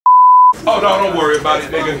Oh, no, don't worry about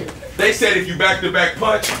it, nigga. They said if you back-to-back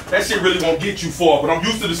punch, that shit really won't get you far, but I'm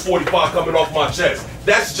used to this 45 coming off my chest.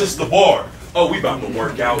 That's just the bar. Oh, we about to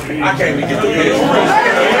work out. I can't even get the minutes.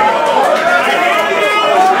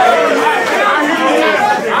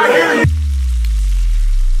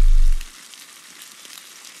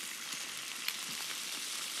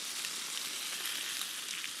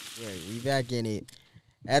 Right, we back in it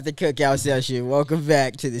at the Cookout Session. Welcome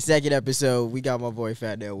back to the second episode. We got my boy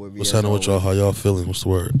Phatt Nell with me. What's happening with y'all? How y'all feeling? What's the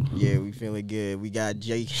word? Yeah, we feeling good. We got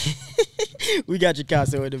Jake. We got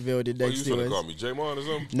Gicasso in the building next to us. You finna call me J-Mon or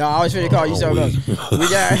something? No, I was finna call you something else. We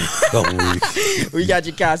got we got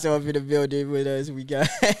Gicasso up in the building with us. We got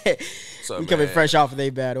we coming fresh off of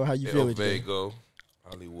their battle. How you feeling? Vago,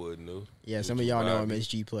 Hollywood new. Yeah, some of y'all know him as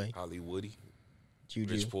G Play. Hollywoody,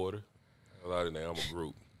 Juju. Rich Porter. A lot of that. I'm a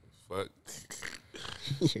group. Fuck.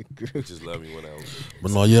 Group. Just love me when I was.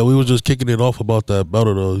 But no, yeah, we was just kicking it off about that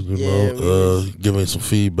battle though. You Yeah, know, giving some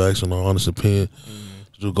feedbacks and our honest opinion.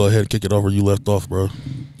 Just go ahead and kick it off where you left off, bro.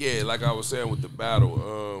 Yeah, like I was saying with the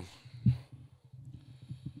battle,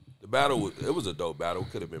 it was a dope battle.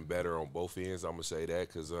 Could have been better on both ends. I'm gonna say that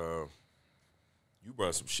because you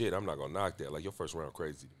run some shit. I'm not gonna knock that. Like your first round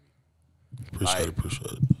crazy to me. Appreciate it.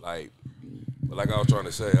 Like I was trying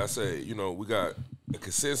to say, I said, you know, we got a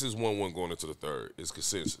consensus 1-1 going into the third. It's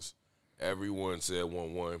consensus. Everyone said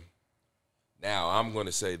 1-1. Now, I'm going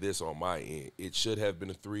to say this on my end. It should have been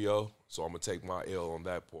a 3-0, so I'm going to take my L on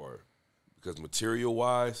that part. Because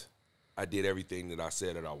material-wise, I did everything that I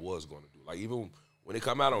said that I was going to do. Like, even when it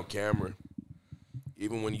come out on camera,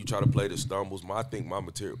 even when you try to play the stumbles, I think my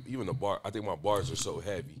material, even the bar, I think my bars are so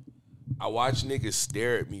heavy. I watch niggas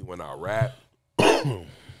stare at me when I rap, and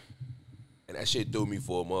that shit threw me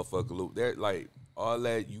for a motherfucker loop. They're like, all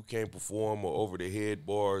that you can't perform or over-the-head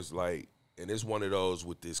bars, like, and it's one of those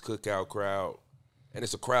with this cookout crowd, and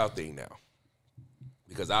it's a crowd thing now.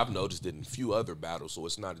 Because I've noticed it in a few other battles, so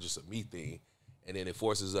it's not just a me thing. And then it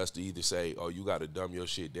forces us to either say, oh, you got to dumb your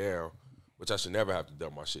shit down, which I should never have to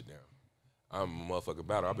dumb my shit down. I'm a motherfucking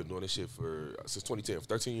battler. I've been doing this shit since 2010, for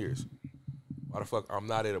 13 years. Why the fuck I'm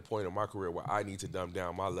not at a point in my career where I need to dumb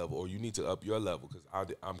down my level or you need to up your level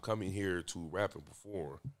because I'm coming here to rap and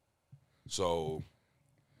perform. So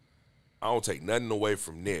I don't take nothing away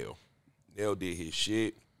from Nell. Nell did his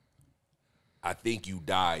shit. I think you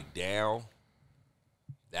died down.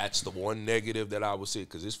 That's the one negative that I would say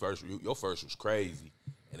because your first was crazy.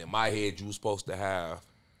 And in my head, you were supposed to have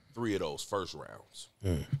 3 of those first rounds.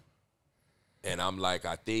 And I'm like,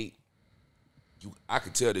 I think I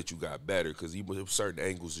could tell that you got better because even with certain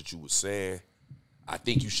angles that you were saying, I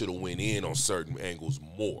think you should have went in on certain angles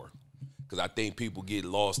more. Because I think people get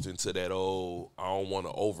lost into that, oh, I don't want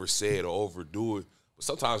to oversay it or overdo it. But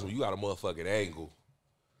sometimes when you got a motherfucking angle,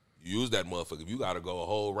 you use that motherfucker. You got to go a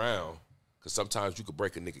whole round. Because sometimes you could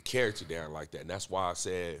break a nigga character down like that. And that's why I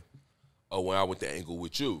said, oh, when I went the angle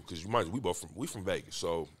with you. Because we from Vegas.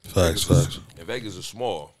 So Facts. And Vegas is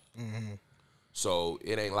small. So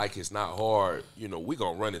it ain't like it's not hard. You know, we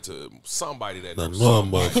gonna run into somebody that knows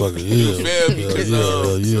motherfucker. You feel me? Because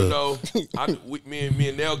you know, me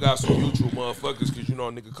and Nell got some mutual motherfuckers. Because you know,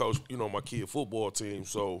 nigga coach, you know, my kid football team.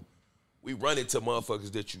 So we run into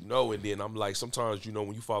motherfuckers that you know, and then I'm like, sometimes you know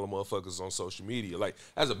when you follow motherfuckers on social media, like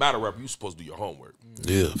as a battle rapper, you supposed to do your homework.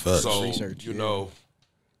 Yeah, facts. So Research, you know,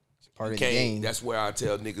 it's part of the game. That's where I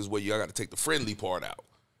tell niggas where you got to take the friendly part out.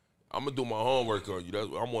 I'm going to do my homework on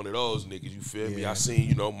you. I'm one of those niggas, you feel me? I seen,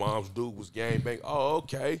 you know, Mom's dude was gang bang. Oh,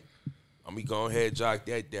 okay. I'm going to go ahead and jot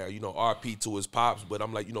that down. You know, RP to his pops, but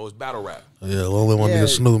I'm like, you know, it's battle rap. Yeah, the only one nigga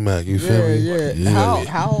Snoop Mac, you feel me? Yeah.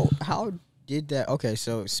 How did that? Okay,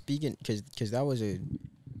 so speaking, because that was a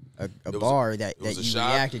bar that you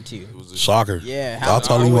reacted to. It was a shocker. Yeah. I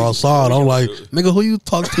told you outside. I'm like, nigga, who you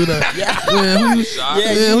talk to that?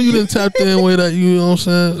 Who you done tapped in with that? You know what I'm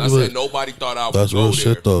saying? I said nobody thought I would that's go real there.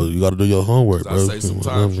 shit, though. You got to do your homework, bro. I say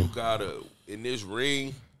sometimes you got to, in this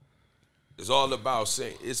ring, it's all about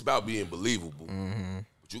saying, it's about being believable.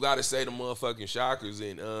 But you got to say the motherfucking shockers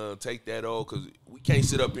and take that old, because we can't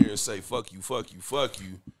sit up here and say, fuck you, fuck you, fuck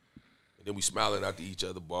you. And then we smiling out to each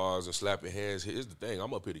other bars and slapping hands. Here's the thing,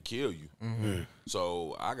 I'm up here to kill you.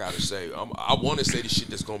 So I gotta say, I want to say the shit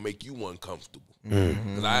that's gonna make you uncomfortable.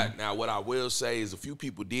 Now what I will say is a few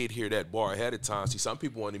people did hear that bar ahead of time. See, some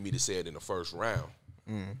people wanted me to say it in the first round.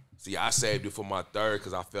 See, I saved it for my third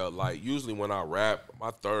because I felt like usually when I rap,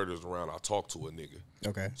 my third is the round I talk to a nigga.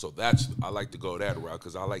 Okay. So I like to go that route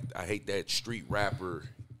because I hate that street rapper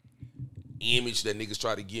image that niggas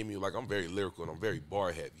try to give me. Like I'm very lyrical and I'm very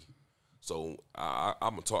bar heavy. So I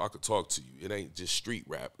could talk to you. It ain't just street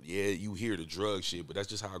rap. Yeah, you hear the drug shit, but that's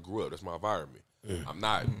just how I grew up. That's my environment. I'm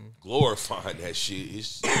not glorifying that shit.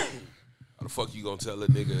 It's how the fuck you gonna tell a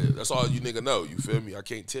nigga? That's all you nigga know. You feel me? I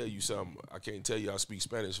can't tell you something. I can't tell you I speak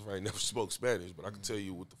Spanish if I ain't never spoke Spanish, but I can tell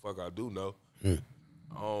you what the fuck I do know. I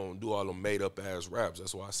don't do all them made up ass raps.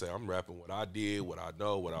 That's why I say I'm rapping what I did, what I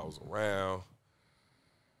know, what I was around,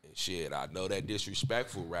 and shit. I know that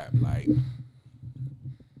disrespectful rap. Like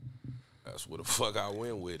that's where the fuck I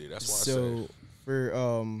went with it. That's why I say. So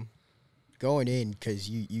for going in, because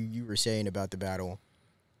you were saying about the battle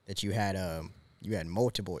that you had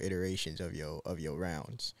multiple iterations of your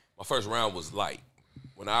rounds. My first round was light.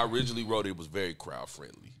 When I originally wrote it was very crowd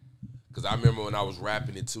friendly. Cause I remember when I was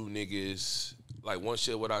rapping to two niggas, like one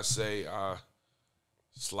shit what I say, I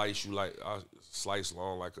slice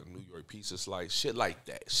long like a New York pizza slice, shit like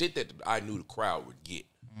that. Shit that I knew the crowd would get.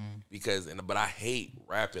 But I hate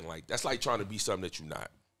rapping like that's like trying to be something that you're not.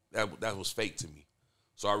 That was fake to me.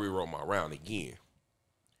 So I rewrote my round again.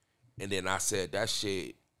 And then I said that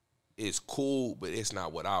shit is cool, but it's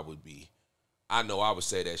not what I would be. I know I would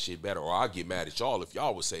say that shit better, or I'd get mad at y'all if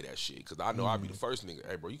y'all would say that shit, because I know I'd be the first nigga,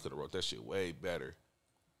 hey, bro, you could have wrote that shit way better.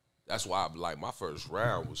 That's why I like my first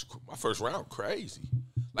round crazy.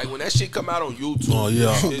 Like when that shit come out on YouTube. Oh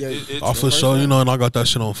yeah, I for sure, and I got that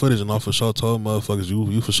shit on footage, and I for sure told motherfuckers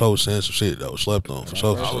you for sure was saying some shit that was slept on for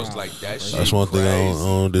sure. I was like that shit. That's one crazy. thing I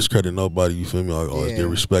don't discredit nobody. You feel me? I always get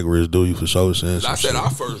respect where it's due. You for sure was saying some shit. I said our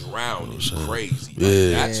first round is crazy.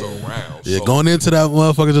 Yeah, that's a round. Yeah, so going into that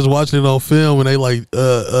motherfucker just watching it on film and they like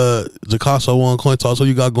Gicasso won coin toss. So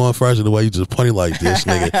you got going first, and the way you just pointing like this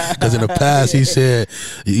nigga. Because in the past he said,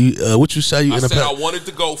 what you say? I said I wanted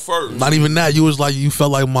to go first. Not even that. You was like you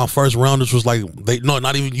felt like my first rounders was like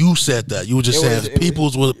not even you said that. You were just saying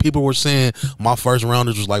people were saying my first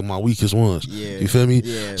rounders was like my weakest ones. Yeah. You feel me?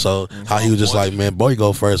 Yeah. So how he was just like, man, boy,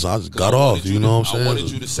 go first. I just got off. You know what I'm saying? I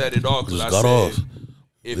wanted you to set it off because I got off.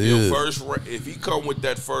 If he come with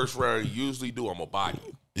that first round, he usually do, I'm gonna body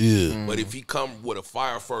you. Yeah. But if he come with a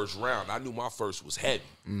fire first round, I knew my first was heavy,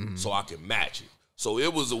 so I can match it. So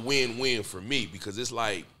it was a win-win for me because it's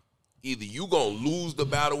like, either you gonna lose the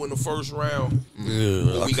battle in the first round,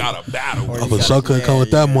 or we got a battle. I for sure couldn't come with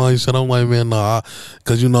that mindset. I'm like, man, nah,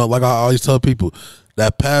 because like I always tell people,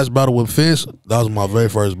 that past battle with Fence, that was my very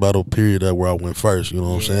first battle period where I went first. You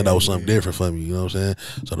know what I'm saying? That was something different for me. You know what I'm saying?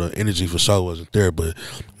 So the energy for sure wasn't there. But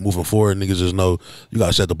moving forward, niggas just know you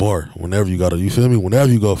gotta set the bar. Whenever you gotta, you feel me? Whenever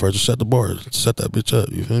you go first, just set the bar. Set that bitch up.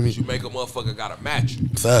 You feel me? You make a motherfucker gotta match you.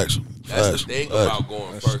 Facts. That's the thing about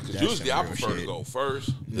going first. Because usually I prefer to go first.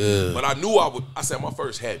 Yeah. But I knew I said my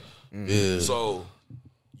first heavy. Yeah. So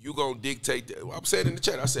you gonna dictate that. I'm saying in the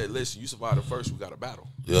chat, I said, listen, you survived the first, we got a battle.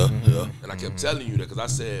 Yeah, yeah. And I kept telling you that because I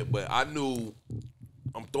said, but I knew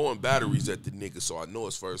I'm throwing batteries at the nigga, so I know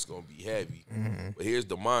his first gonna be heavy. But here's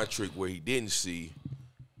the mind trick where he didn't see.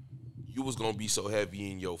 You was gonna be so heavy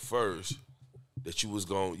in your first that you was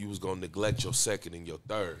gonna neglect your second and your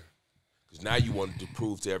third. Because now you wanted to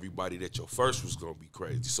prove to everybody that your first was gonna be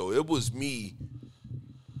crazy. So it was me.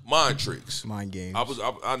 Mind tricks, mind games.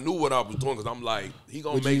 I knew what I was doing because I'm like, he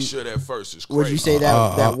gonna make sure that first is crazy. Would you say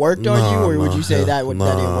that worked on you, or would you say that didn't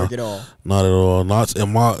work at all? Not at all. Not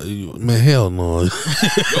in my man. Hell no. Your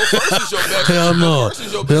first is your best. Hell no.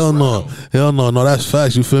 Hell no. Hell no. No, that's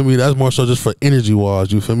facts. You feel me? That's more so just for energy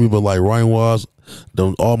wise. You feel me? But like rhyme wise,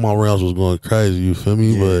 all my rounds was going crazy. You feel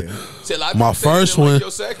me? Yeah. But my first one,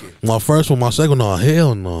 my second one, no,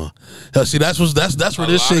 hell no. See, that's where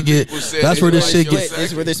this shit get. That's where this shit get.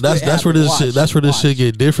 That's where this shit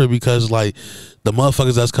get different because like the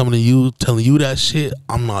motherfuckers that's coming to you telling you that shit,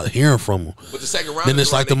 I'm not hearing from them. But the second round, then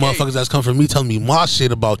it's like the motherfuckers that's come from me telling me my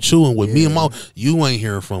shit about you and with me and my, you ain't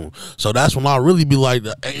hearing from them. So that's when I really be like,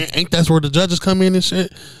 ain't that's where the judges come in and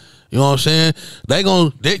shit? You know what I'm saying? They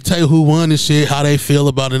gonna dictate who won and shit, how they feel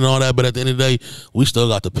about it and all that. But at the end of the day, we still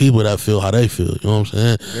got the people that feel how they feel. You know what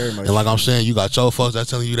I'm saying? And like I'm saying, you got your folks that's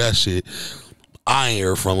telling you that shit. I ain't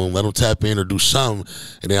hear from them. Let them tap in or do something.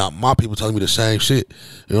 And then my people telling me the same shit.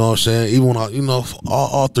 You know what I'm saying? Even when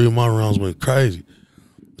all three of my rounds went crazy.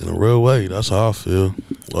 In a real way. That's how I feel.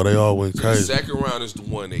 Well, they all went crazy. The second round is the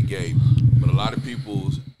one they gave. But a lot of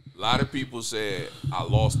people said I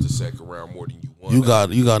lost the second round more than you won.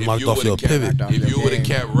 You got knocked off your pivot. If you would have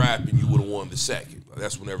kept rapping, you would have won the second.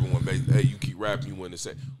 That's when everyone made, hey, you keep rapping, you win the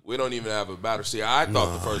second. We don't even have a battle. See, I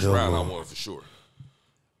thought the first round I won for sure.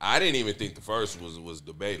 I didn't even think the first was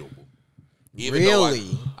debatable. Even though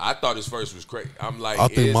I thought his first was crazy. I'm like, I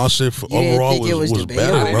think my shit overall was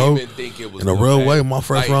better, bro. I didn't even think it was in a real way. My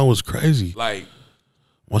first round was crazy. Like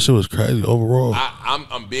my shit was crazy overall.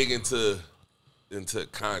 I'm big into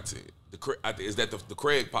content. Is that the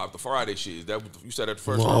Craig Pop, the Friday shit? Is that what you said at the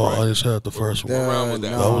first round? No, I just had the first one. What round was that?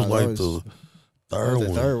 That was like the Third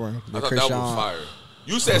one. Third one. I thought that was fire.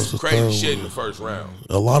 You said some crazy shit in the first round.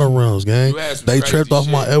 A lot of rounds, gang. They tripped off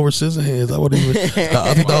my Edward Scissorhands. I wouldn't even.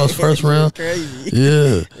 I think that was first round. Crazy.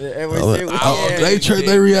 Yeah. They tripped.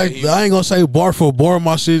 They reacted. I ain't gonna say bar for bar.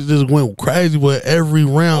 My shit just went crazy, but every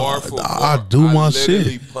round I do my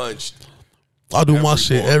shit. I do my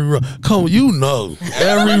shit every round. Come, you know,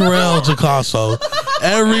 every round, Gicasso.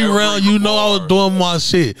 Every round, you know, I was doing my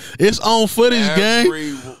shit. It's on footage,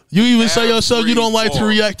 gang. You even say yourself you don't like to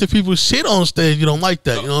react to people's shit on stage. You don't like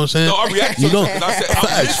that. You know what I'm saying? No, I react to you don't.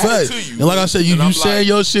 Facts. To you. And like I said, you saying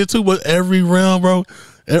your shit too, but every round, bro.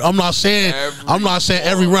 I'm not saying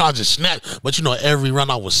every round I just snapped, but you know every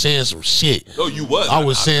round I was saying some shit. No, you was. I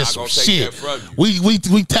was saying some shit.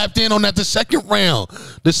 We tapped in on that the second round.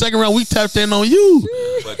 The second round we tapped in on you.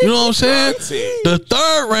 You know what I'm saying? The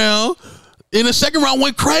third round. In the second round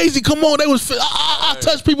went crazy. Come on, they was. I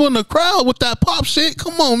touched people in the crowd with that pop shit.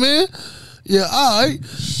 Come on, man. Yeah, all right.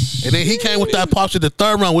 And then he came with that pop shit the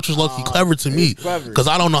third round, which was low-key clever to me. Because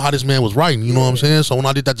I don't know how this man was writing. You know what I'm saying? So when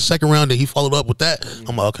I did that the second round, then he followed up with that.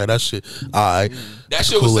 I'm like, okay, that shit. All right. That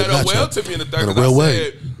shit was set up well to me in the third. In a real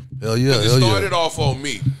way. Hell yeah. It started off on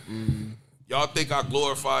me. Y'all think I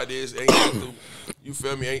glorify this? Ain't got to. You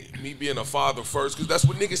feel me? Ain't me being a father first, because that's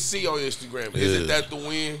what niggas see on Instagram. Isn't that the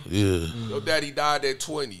win? Yeah. Your daddy died at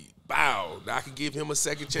 20. Bow. Now I can give him a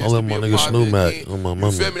second chance to be a father again.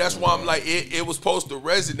 You feel me? That's why I'm like, it was supposed to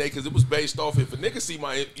resonate, because it was based off, if a nigga see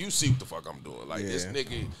you see what the fuck I'm doing. Like, this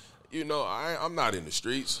nigga, you know, I'm not in the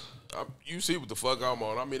streets. You see what the fuck I'm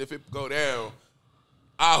on. I mean, if it go down,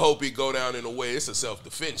 I hope it go down in a way. It's a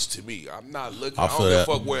self-defense to me. I'm not looking. I don't give a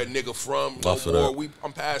fuck where a nigga from.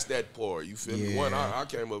 I'm past that part. You feel me? One, I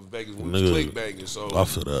came up in Vegas when we was click banging. So I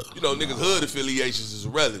feel that. You know, niggas hood affiliations is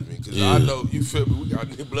irrelevant, because I know, you feel me, we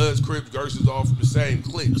got Bloods, Crips, Gerses all from the same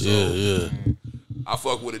clique. So I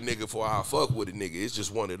fuck with a nigga before I fuck with a nigga. It's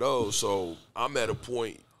just one of those. So I'm at a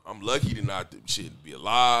point. I'm lucky to not be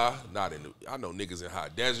alive. Not in. I know niggas in high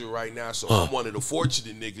desert right now. So I'm one of the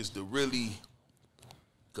fortunate niggas to really.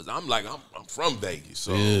 Cause I'm from Vegas,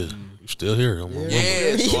 so you still here. So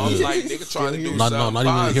I'm like, nigga trying to do something. Not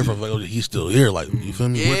even here from Vegas. He's still here, like, you feel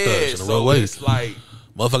me, with us in a real way. It's like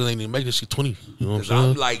motherfuckers ain't even make this shit 20. You know what I'm saying?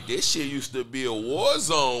 I'm like, this shit used to be a war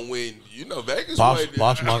zone when Vegas. You know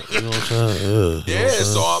what I'm saying? Yeah.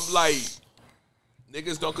 So I'm like,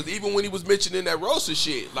 niggas don't, cause even when he was mentioning that roaster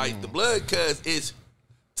shit, like the blood, cause it's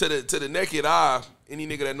to the naked eye. Any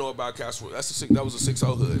nigga that know about Castle, that was a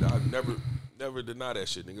 6-0 hood. I never deny that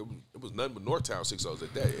shit, nigga. It was nothing but Northtown 6-0s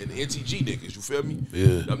at that. And the NTG niggas, you feel me?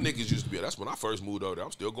 Yeah. Them niggas used to be, that's when I first moved over there.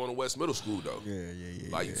 I'm still going to West Middle School, though. Yeah.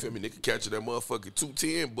 Like, you feel me? Nigga catching that motherfucking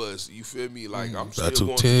 210 bus, you feel me? Like, I'm still that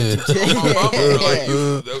going 210.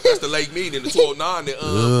 Like, that's the Lake Mead and the 209, the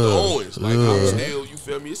Owens. Like, I'm still, you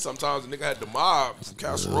feel me? Sometimes the nigga had the mob from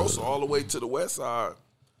Casa Rosa all the way to the west side.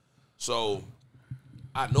 So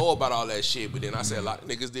I know about all that shit, but then I said a lot of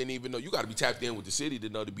niggas didn't even know. You got to be tapped in with the city to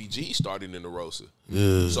know the BG started in the Rosa.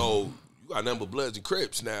 Yeah. So you got nothing but Bloods and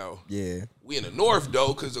Crips now. Yeah. We in the North, though,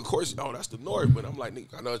 because, of course, that's the North. But I'm like,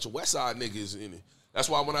 nigga, I know it's your West Side niggas in it. That's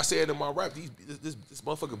why when I said in my rap, this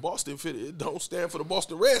motherfucking Boston fit, it don't stand for the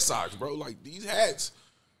Boston Red Sox, bro. Like, these hats,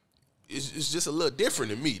 it's just a little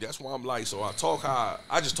different than me. That's why I'm like, so I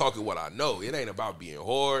just talk what I know. It ain't about being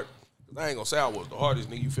hard. I ain't gonna say I was the hardest,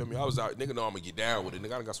 nigga. You feel me? I was out. Nigga know I'm gonna get down with it.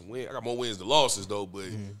 Nigga, I got some wins. I got more wins than losses, though. But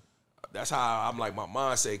that's how I'm like, my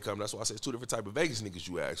mindset come. That's why I say it's two different type of Vegas niggas.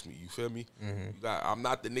 You ask me. You feel me? I'm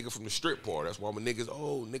not the nigga from the strip part. That's why I'm a niggas.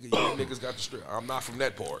 Oh, nigga, you niggas got the strip. I'm not from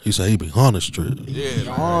that part. He said he be on the strip.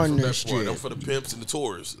 Yeah, on the strip. I'm for the pimps and the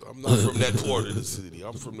tourists. I'm not from that part of the city.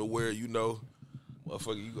 I'm from the where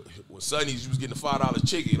motherfucker, when Sonny's, you was getting a $5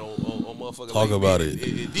 chicken on motherfucker. Talk about it.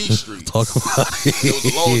 In D Street. Talk about it. There was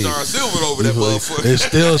a Long John Silver over that motherfucker. It's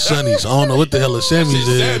still Sonny's. I don't know what the hell a Sammy's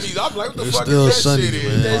is. Sammy's. I'm like, what the fuck still is that Sonny's, shit?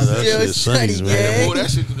 Man. That's still Sonny's, man. Pull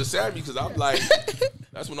that shit to the Sammy, because I'm like,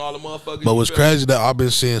 that's when all the motherfuckers. But what's crazy that I've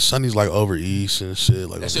been seeing Sonny's like over east and shit.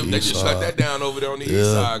 Like that shit, they just shut that down over there on the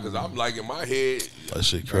east side, because I'm like, in my head, that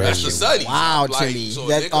shit crazy. That's the Sonny's. Wow, like, to me. so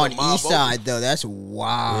That's on east side, though. That's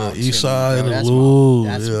wild. Yeah, east side and the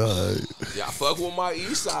yeah, I fuck with my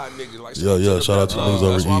east side niggas. Like, shout out to niggas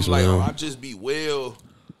over east, like, man. I just be well.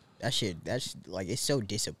 That's like, it's so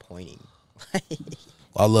disappointing.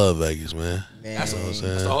 I love Vegas, man. That's what I'm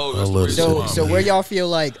saying. That's the whole so where y'all feel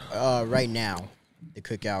like right now the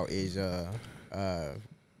Cookout is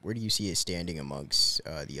where do you see it standing amongst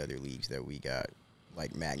the other leagues that we got,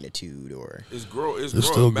 like Magnitude or? It's growing. It's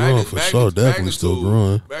still growing for sure. Definitely still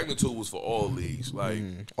growing. Magnitude was for all leagues, like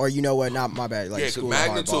or you know what? Not my bad. Like because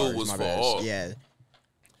Magnitude was for all. Yeah.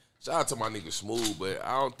 shout out to my nigga Smooth, but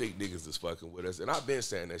I don't think niggas is fucking with us. And I've been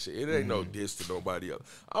saying that shit. It ain't no diss to nobody else.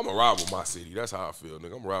 I'm a ride with my city. That's how I feel,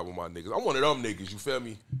 nigga. I'm a ride with my niggas. I'm one of them niggas, you feel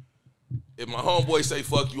me? If my homeboy say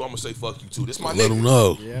fuck you, I'm gonna say fuck you too. This my Let nigga. him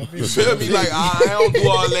know. Yeah, You feel me? Like, I don't do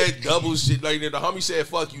all that double shit. Like, the homie said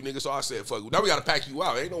fuck you, nigga, so I said fuck you. Now we gotta pack you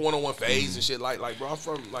out. Ain't no one-on-one phase and shit. Like, bro, I'm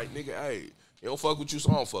from, like, nigga, hey, you don't fuck with you,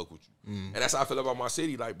 so I don't fuck with you. And that's how I feel about my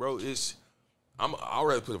city. Like, bro, I'd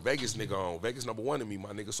rather put a Vegas nigga on. Vegas #1 to me, my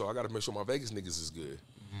nigga, so I gotta make sure my Vegas niggas is good.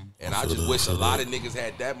 And I just wish a lot of niggas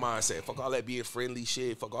had that mindset. Fuck all that being friendly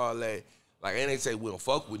shit. Fuck all that. Like, and they say we don't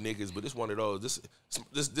fuck with niggas, but it's one of those.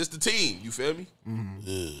 This the team. You feel me?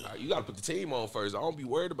 Yeah. You gotta put the team on first. I don't be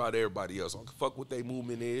worried about everybody else. I don't fuck what their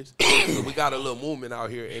movement is. So we got a little movement out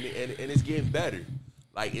here, and it's getting better.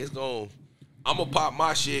 Like, I'm gonna pop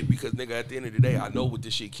my shit because, nigga, at the end of the day, I know what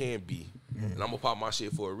this shit can be. And I'm gonna pop my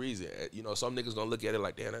shit for a reason. You know, some niggas gonna look at it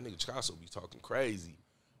like, damn, that nigga Gicasso be talking crazy.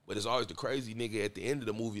 But it's always the crazy nigga at the end of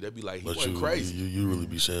the movie that be like, he wasn't crazy. You really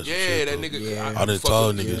be saying some Yeah, shit, that though. nigga. Yeah. I didn't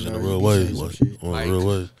tell niggas in the real way. Like, on the real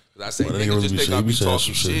way. I say But niggas really just think I you be saying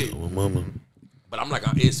talking some shit. with mama. But I'm like,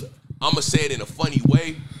 I'm gonna say it in a funny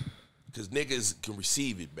way because niggas can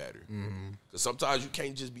receive it better. Because sometimes you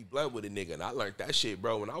can't just be blunt with a nigga. And I learned that shit,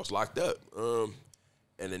 bro, when I was locked up.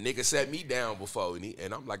 And the nigga sat me down before,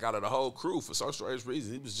 and I'm like, out of the whole crew, for some strange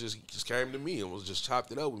reason, he just came to me and was just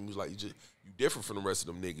chopped it up. And he was like, you different from the rest of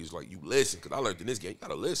them niggas. Like, you listen, because I learned in this game, you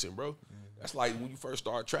gotta listen, bro. That's like when you first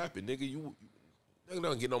start trapping, nigga. You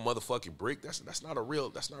don't get no motherfucking brick. That's not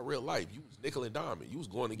real life. You was nickel and diamond. You was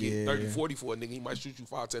going to get 30, 40 for a nigga. He might shoot you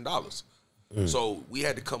 $5, $10. So we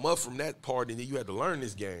had to come up from that part, and then you had to learn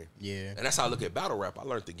this game. Yeah. And that's how I look at battle rap. I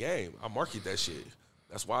learned the game. I market that shit.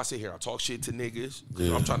 That's why I sit here. I talk shit to niggas.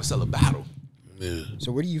 Yeah. I'm trying to sell a battle. Yeah.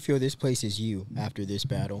 So where do you feel this places you after this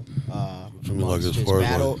battle? Like as far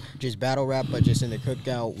as just battle rap, but just in the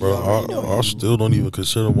cookout. Bro, I still don't even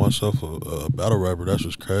consider myself a battle rapper. That's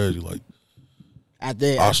just crazy. Like at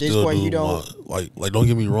this point, you don't like. Don't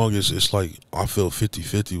get me wrong. It's like I feel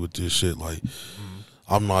 50-50 with this shit. Like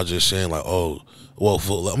I'm not just saying like, oh, well,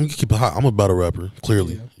 let me keep it hot. I'm a battle rapper.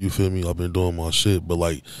 Clearly, you feel me. I've been doing my shit, but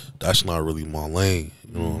like that's not really my lane.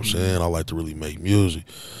 You know what I'm saying? I like to really make music.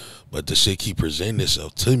 But the shit keep presenting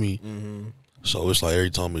itself to me. So it's like every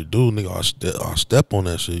time we do, nigga, I step on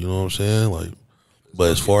that shit, you know what I'm saying? Like, but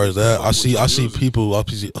as far as that, I see people,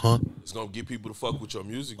 It's gonna get people to fuck with your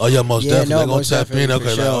music. Oh yeah, most definitely. They gonna most tap in. definitely, Okay,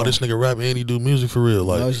 for like, sure. oh, this nigga rap and he do music for real.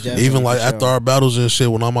 Like, Most definitely, even like for after sure. our battles and shit,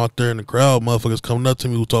 when I'm out there in the crowd, motherfuckers coming up to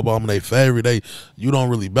me who talk about I'm their favorite. You don't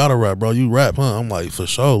really battle rap, bro. You rap, huh? I'm like, for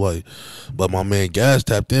sure. Like, but my man Gas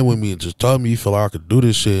tapped in with me and just told me he felt like I could do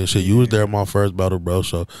this shit and shit. You was there at my first battle, bro.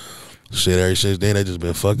 So. Shit, ever since then, they just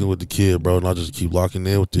been fucking with the kid, bro, and I just keep locking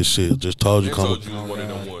in with this shit. Just told you, You one of them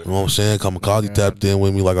one. You know what I'm saying? Kamikaze tapped in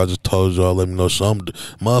with me like I just told y'all. Let me know some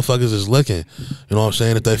motherfuckers is looking. You know what I'm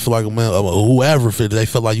saying? If they feel like, man, whoever, if they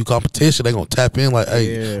feel like you competition, they gonna tap in like,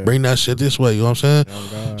 hey, bring that shit this way. You know what I'm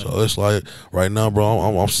saying? So it's like, right now, bro,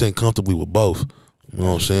 I'm sitting comfortably with both. You know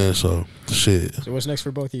what I'm saying? So, shit. So what's next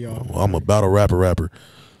for both of y'all? I'm a battle rapper.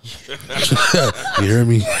 You hear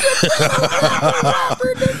me?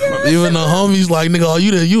 Even the homies like,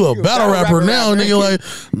 nigga, you a battle rapper now, nigga. Like,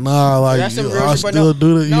 nah, like That's some real I shit, but still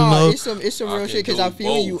do it. You know, it's some real shit because I feel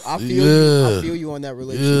both. you. I feel you on that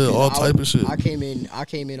relationship. Yeah, all type of shit. I came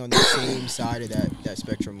in on the same side of that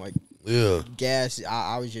spectrum. Like, yeah, Gas.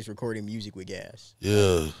 I was just recording music with Gas.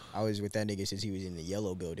 yeah. I was with that nigga since he was in the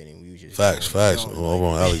yellow building, and we was just Facts. Over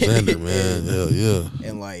on Alexander, man. Yeah.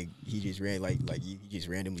 And like he just ran he just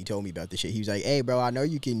randomly told me about this shit. He was like, "Hey, bro, I know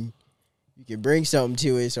you can bring something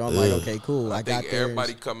to it." So I'm like, "Okay, cool." I got think there.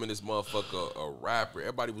 everybody coming this motherfucker a rapper.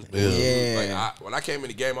 Everybody was doing music. Like when I came in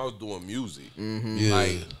the game, I was doing music. Yeah.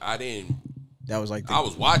 Like I didn't. That was like I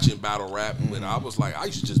was watching battle rap, but I was like, I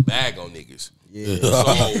used to just bag on niggas. Yeah.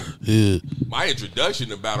 So my introduction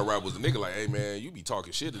to battle rap was a nigga like, hey man, you be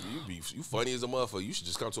talking shit. You funny as a motherfucker. You should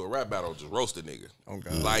just come to a rap battle and just roast a nigga.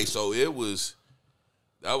 Okay. Like so that was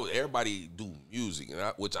everybody do music, and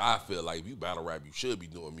which I feel like if you battle rap, you should be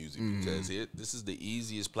doing music because this is the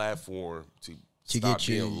easiest platform to stop get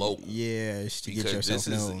you being local. Yeah, it's to get Because yourself this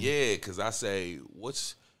is known. because I say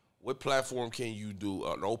what platform can you do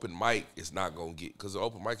an open mic is not gonna get because the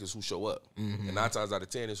open mic is who show up, and 9 times out of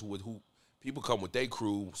 10 is who people come with their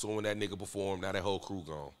crew. So when that nigga perform, now that whole crew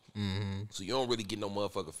gone. So you don't really get no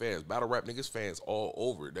motherfucker fans. Battle rap niggas fans all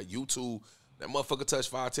over. That YouTube, that motherfucker touch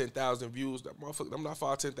 5,000-10,000 views. That motherfucker, I'm not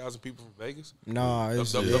 5,000-10,000 people from Vegas. No,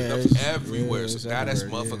 it's That's everywhere. So now that's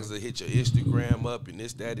everywhere, motherfuckers that hit your Instagram up and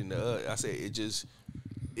this, that, and the other. I said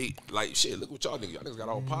like shit. Look what y'all niggas got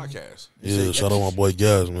on podcasts. Yeah, shout out my boy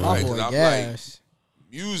Gas, man. My Right, boy 'cause I'm Gas.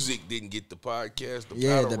 music didn't get the podcast. The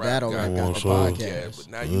battle rap got the podcast. But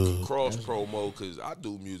now you can cross promo because I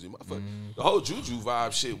do music. The whole Juju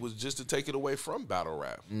Vibe shit was just to take it away from battle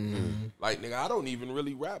rap. Like, nigga, I don't even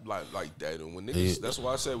really rap like that. And when niggas, that's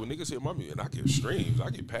why I say when niggas hear my music, and I get streams, I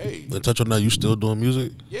get paid. And touch on that, you still doing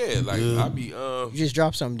music? Yeah, like I be You just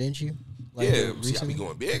dropped something, didn't you? Like, yeah, see, I be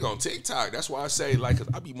going big on TikTok. That's why I say, like, cause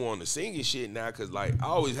I be more on the singing shit now. Cause like I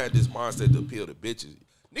always had this mindset to appeal to bitches.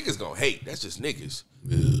 Niggas gonna hate. That's just niggas.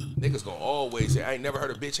 Yeah. Niggas gonna always say, I ain't never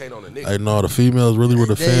heard a bitch hate on a nigga. Hey, no, the females really were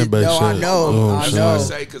the fan base. No, I know. I know.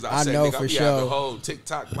 Cause I know nigga, for I be sure. having whole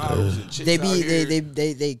TikTok models and chicks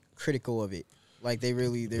they critical of it. Like they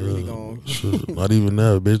really going. Not even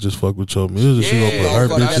that. Bitch just fuck with your music. She gonna put her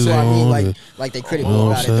bitches that's what I on. mean. Like they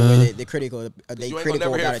critical about it. The way they critical. They you critical ain't gonna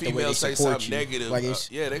never about hear it. The way they females say support something you. negative. Like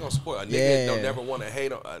Yeah, they gonna support a nigga. Don't never want to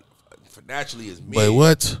hate on. Naturally, is me. Wait,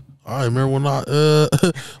 what? I remember when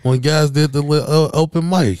when guys did the open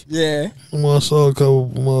mic. Yeah. I saw a couple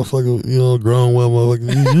motherfuckers, grown well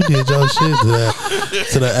motherfuckers. You did your shit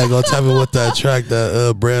to that act on top of what that track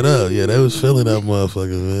that bred up. Yeah, they was feeling that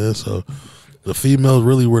motherfucker, man. So the females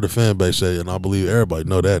really were the fan base, and I believe everybody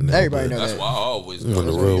know that now. Everybody know That's that. why I always in the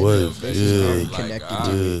real way. Yeah.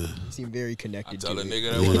 Connected. Seem very connected. I tell a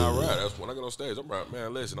nigga that when I rap, that's when I get on stage. I'm like,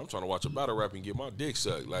 man, listen, I'm trying to watch a battle rap and get my dick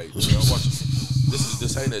sucked. Like,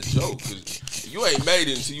 this ain't a joke. Cause you ain't made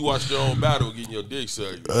it until you watch your own battle and getting your dick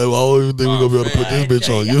sucked. I don't even think we're gonna be able to put this bitch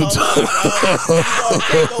on YouTube.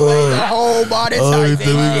 The whole body type.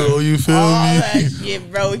 You feel all me? that shit,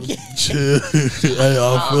 bro. Hey,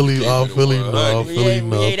 I'm feeling. I'm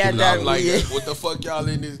like, what the fuck y'all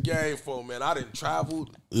in this game for, man? I done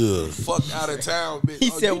traveled. Yeah. Fuck out of town, bitch. He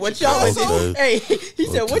said, "What y'all in this?" Hey, he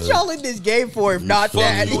said, "What y'all in this game for? If not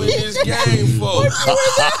that, you in this game for?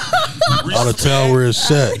 Out of town where it's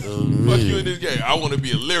set. Fuck you in this game. I want to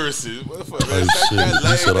be a lyricist. Hey, shit.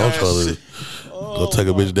 He said, I'm trying to go take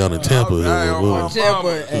a bitch down in Tampa.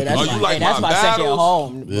 Tampa. Hey, that's my second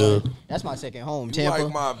home. Yeah. That's my second home. You Tampa.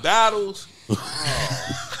 like my battles?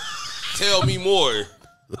 Tell me more.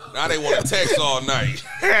 Now they want to text all night.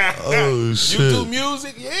 Oh, shit. You do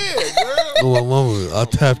music? Yeah, girl. Oh, my mama. I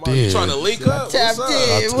tapped in. You trying to link up? Tapped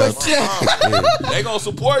in. What's up? They gonna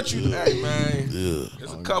support you. Hey, man. Yeah.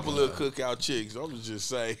 There's a couple of cookout chicks. I'm just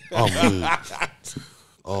saying. I'm good. I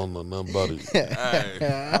don't know nothing about it.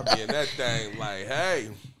 Hey, I be in that thing like,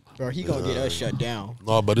 hey. Bro, he gonna get us shut down.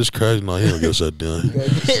 No, but it's crazy. No, he don't get shut down.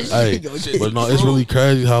 Hey, but no, it's really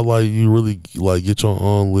crazy how like you really like get your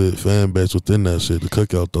own lit fan base within that shit. The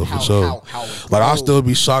cookout though, for sure. Like I still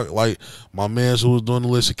be shocked. Like my man who was doing the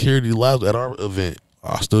lit security labs at our event,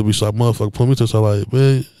 I still be shocked. Motherfucker, put me to like,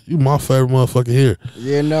 man, you my favorite motherfucker here.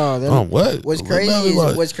 Yeah, no. What? What's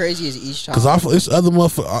crazy is each time. Cause I feel it's other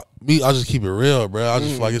motherfuckers. I just keep it real, bro. I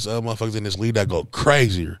just feel like it's other motherfuckers in this league that go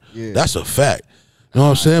crazier. Yeah. That's a fact. You know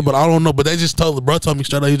what I'm saying? But I don't know. But they just told me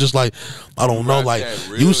straight up. He just like, I don't know. Like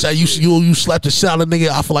you say you slapped the shit out of the nigga.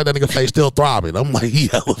 I feel like that nigga face still throbbing. I'm like, he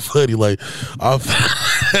hella funny. Like,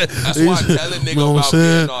 that's why I tell a nigga about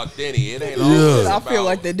being authentic. It ain't always I feel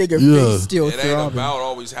like that nigga face still throbbing. It ain't about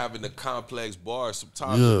always having the complex bars.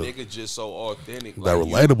 Sometimes the nigga just so authentic. That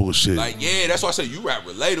relatable shit. Like, yeah, that's why I say you rap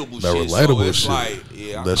relatable shit. That relatable shit. Like,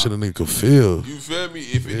 yeah, that shit a nigga can feel. You feel me?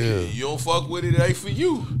 If you don't fuck with it, it ain't for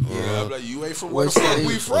you. Yeah, like you ain't from where the fuck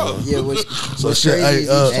we from. Yeah, what's crazy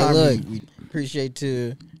is look, we appreciate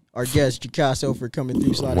to our guest Gicasso for coming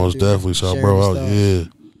through. Most definitely, shout bro out. Yeah.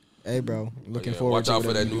 Hey, bro, looking forward. Watch out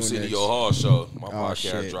for that new City Your Hall show. My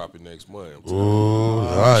podcast dropping next month. Oh,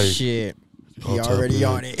 all right. Shit. He already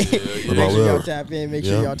on it. Make sure y'all tap in. Make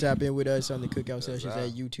sure y'all tap in with us on the Cookout Sessions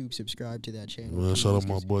at YouTube. Subscribe to that channel. Man, shout out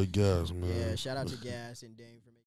my boy Gas, man. Yeah, shout out to Gas and Dame.